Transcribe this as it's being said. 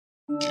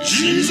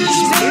Jesus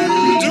made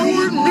me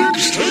do it,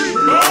 mixtape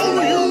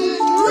volume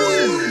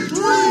 3.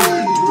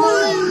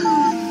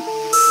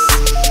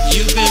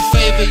 You've been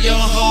favored your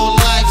whole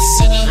life,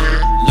 sinner.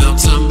 No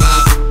time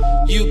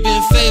about. You've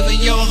been favored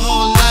your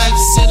whole life,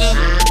 sinner.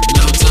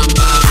 No time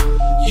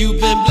about.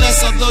 You've been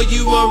blessed although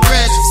you were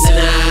wretch,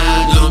 sinner.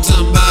 No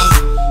time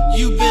about.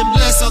 You've been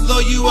blessed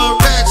although you were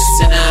wretch,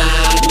 sinner.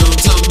 No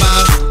time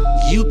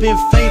about. You've been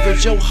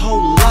favored your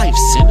whole life,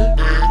 sinner.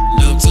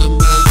 No time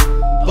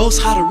about.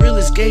 Boast how the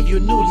realest gave you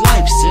new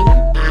life,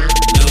 sinner.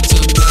 No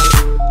time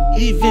about.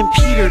 Even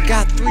Peter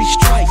got 3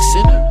 strikes,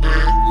 sinner.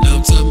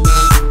 No time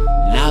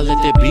about. Now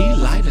let there be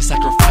light, a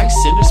sacrifice,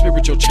 sinner.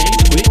 Spiritual change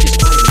quick is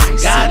quite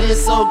nice. God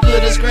is so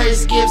good, His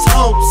grace gives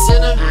hope,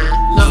 sinner.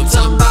 No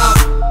time about.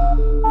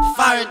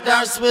 Fire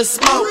darts with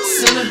smoke,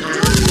 sinner.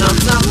 No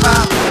time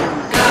about.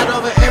 God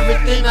over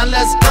everything, now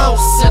let's go,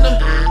 sinner.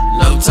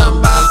 No time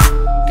about.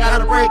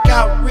 Gotta break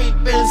out, reap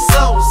and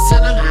sow,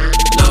 sinner.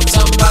 No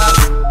time about.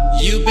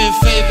 You've been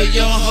favored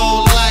your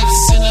whole life,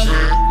 sinner.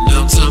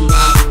 No time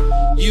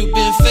about. You've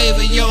been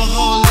favored your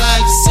whole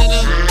life,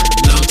 sinner.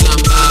 No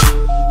time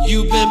about.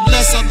 You've been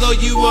blessed although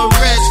you were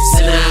wretch,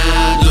 sinner.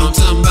 No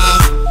time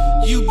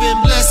about. You've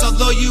been blessed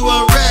although you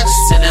were wretch,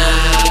 sinner.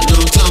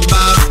 No time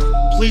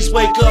about. Please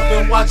wake up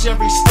and watch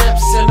every step,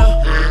 sinner.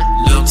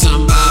 No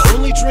time about.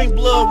 Only drink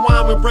blood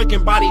wine when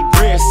breaking body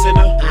bread,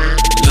 sinner.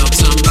 No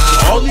time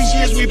about. All these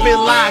years we've been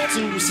lied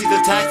to, see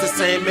the tax the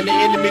same, and the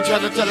enemy try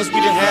to tell us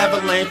we didn't have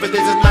a lane. But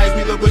there's a night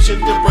we been wishing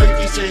to break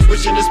these chains,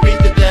 wishing to speak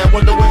to dad,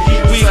 wonder what he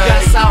was. We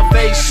got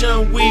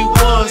salvation, we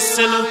won,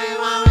 sinner.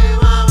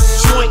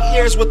 Joint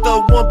heirs with the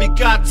one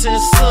begotten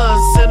son,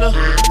 sinner.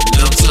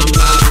 No time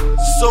about.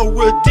 So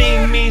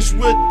redeem means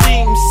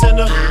redeem,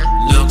 sinner.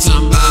 No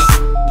time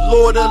about.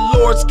 Lord of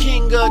lords,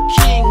 King of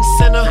kings,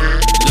 sinner.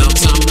 No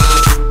time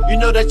about. You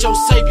know that your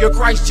Savior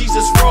Christ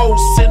Jesus rose,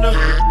 sinner.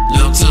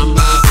 No time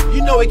about.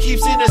 You know He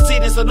keeps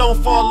interceding, so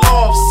don't fall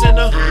off,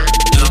 sinner.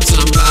 No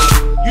time about.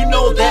 You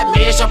know that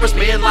man sharpens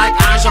man like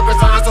iron sharpens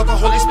iron, so the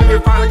Holy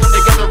Spirit finally come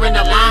together in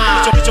the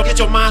line. Get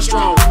your mind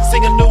strong,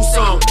 sing a new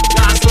song.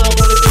 God's love,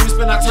 only thing we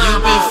spend our time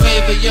You've been on.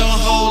 favored your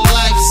whole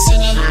life,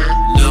 sinner.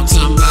 No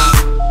time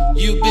about.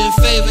 You've been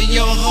favored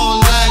your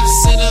whole life,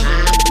 sinner.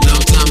 No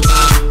time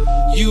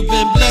about. You've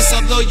been blessed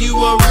although you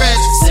were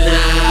wretch, sinner.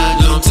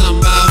 No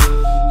time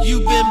about.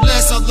 You've been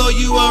blessed although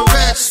you were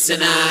wretch,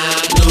 sinner.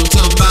 No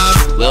time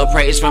about. We'll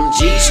praise from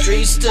G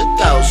streets to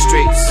those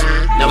streets.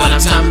 Know what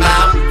I'm talking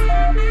about?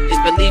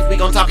 Disbelief, we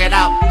gon' talk it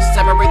out.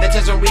 Separate the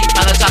children, we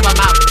gotta chop them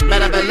out.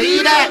 Better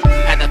believe that.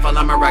 Had the full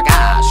armor of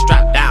God,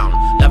 strapped down.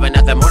 Loving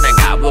nothing more than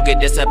God. We'll get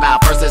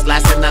disavowed. First is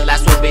last and the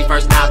last will be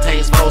first. Now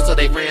tames foes to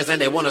they friends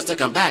and they want us to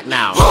come back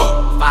now.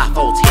 5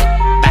 folds hit,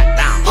 back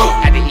down.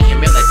 Had to eat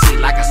humility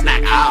like a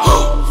snack.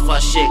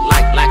 Fashig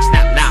like Blak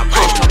snap now.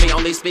 Christ told me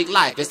only speak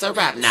life. It's a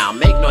rap now.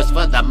 Make noise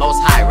for the Most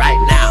High right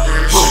now.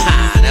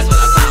 That's what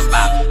I'm talking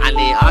about. I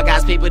need all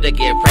God's people to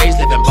give praise,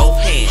 live in both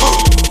hands.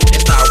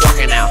 Start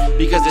walking out,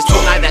 because it's too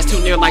nigh, that's too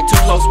near, like too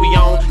close we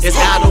own. It's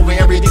God over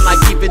everything, like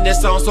keeping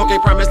this on. So can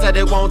promise that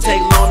it won't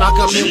take long. I'll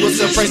come in with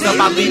some praise up,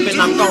 I'm leaving,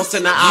 I'm gon'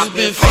 send her out. You've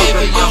been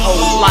favored your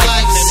whole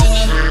life,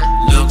 sinner.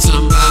 No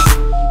time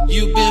about.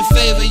 You've been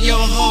favored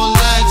your whole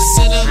life,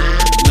 sinner.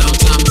 No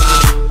time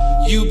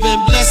about. You've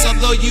been blessed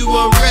although you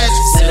were wretch,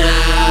 sinner.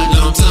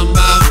 No time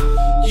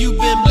about. You've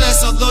been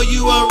blessed although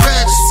you were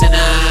wretch,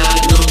 sinner.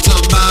 No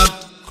time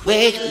about.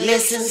 Quick,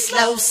 listen,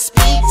 slow,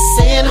 speak,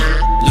 sinner.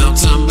 No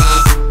time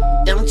about.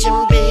 Don't you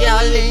be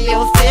all in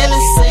your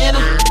feelings, sinner.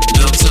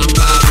 No time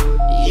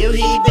about. You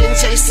he been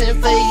chasing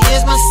for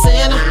years, my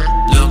sinner.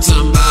 No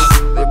time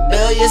about.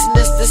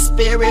 Rebelliousness, the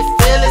spirit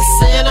feeling,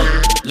 sinner.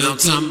 No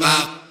time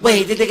about.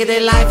 Wait, they think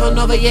their life ain't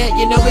over yet.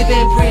 You know we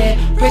been praying,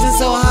 praising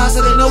so hard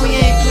so they know we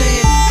ain't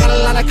playing. Got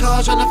a lot of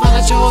calls trying to find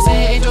a chosen.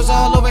 Angels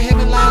all over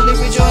heaven loudly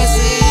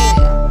rejoicing.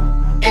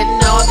 And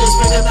all this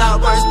bring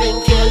about words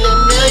been killing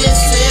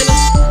millions,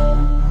 sinners.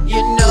 You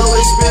know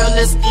it's real,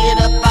 let's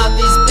get up out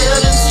these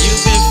buildings.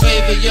 You've been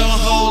favored your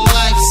whole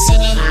life,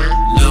 sinner.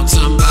 No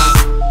time about.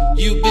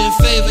 You've been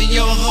favored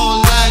your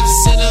whole life,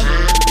 sinner.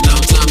 No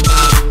time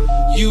about.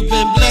 You've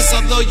been blessed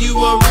although you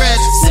were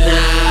wretch,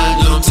 sinner.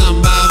 No time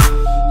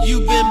about.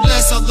 You've been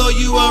blessed although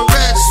you were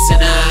wretch,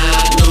 sinner.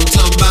 No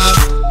time about.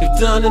 If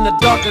done in the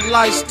darker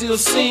light, still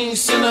seen,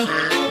 sinner.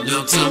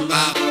 No time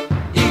about.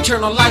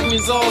 Eternal life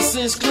means all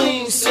sins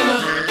clean,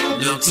 sinner.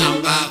 No time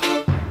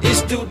about.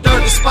 It's through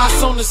dirty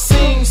spots on the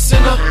scene,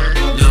 sinner.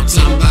 No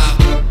time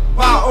about.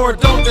 Bow or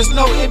don't, there's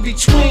no in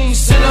between,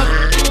 sinner.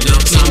 No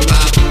time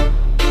about.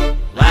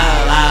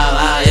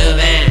 Wow, you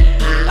been.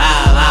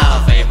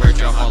 Wow, favorite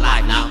your whole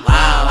life now.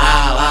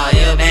 Wow,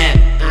 you been.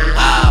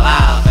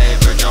 Wow,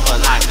 favorite your whole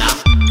life now.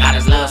 God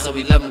is love, so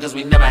we love him cause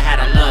we never had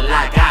a love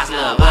like God's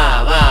love.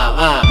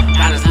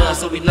 God is love,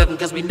 so we love him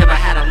cause we never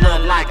had a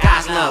love like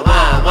God's love.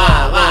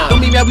 Don't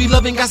mean that we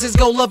loving, God says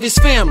go love his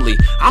family.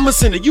 I'm a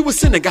sinner, you a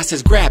sinner, God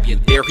says grab you.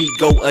 There he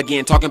go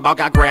again, talking about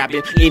God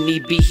grabbing. Any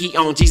beat he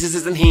on, Jesus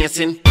is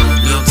enhancing.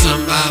 No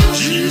time about.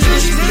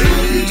 Jesus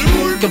made me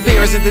do it.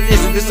 Comparison that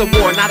isn't this a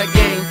war, not a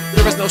game.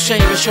 there is no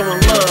shame in showing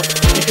love,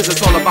 because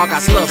it's all about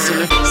God's love,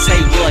 sinner. Say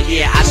what?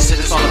 Yeah, I just said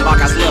it's all about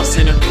God's love,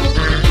 sinner.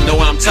 Know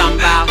what I'm talking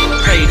about?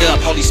 Prayed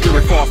up, Holy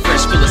Spirit fall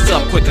fresh, fill us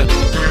up quicker. Know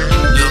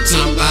what I'm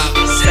talking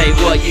about? Say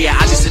what? Yeah,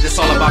 I just said it's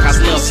all about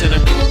God's love,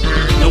 sinner.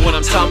 Know what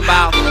I'm talking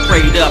about?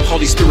 Prayed up,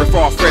 Holy Spirit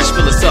fall fresh,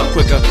 fill us up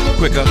quicker,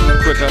 quicker,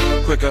 quicker,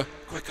 quicker,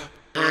 quicker.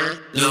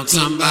 Know what I'm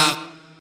talking about?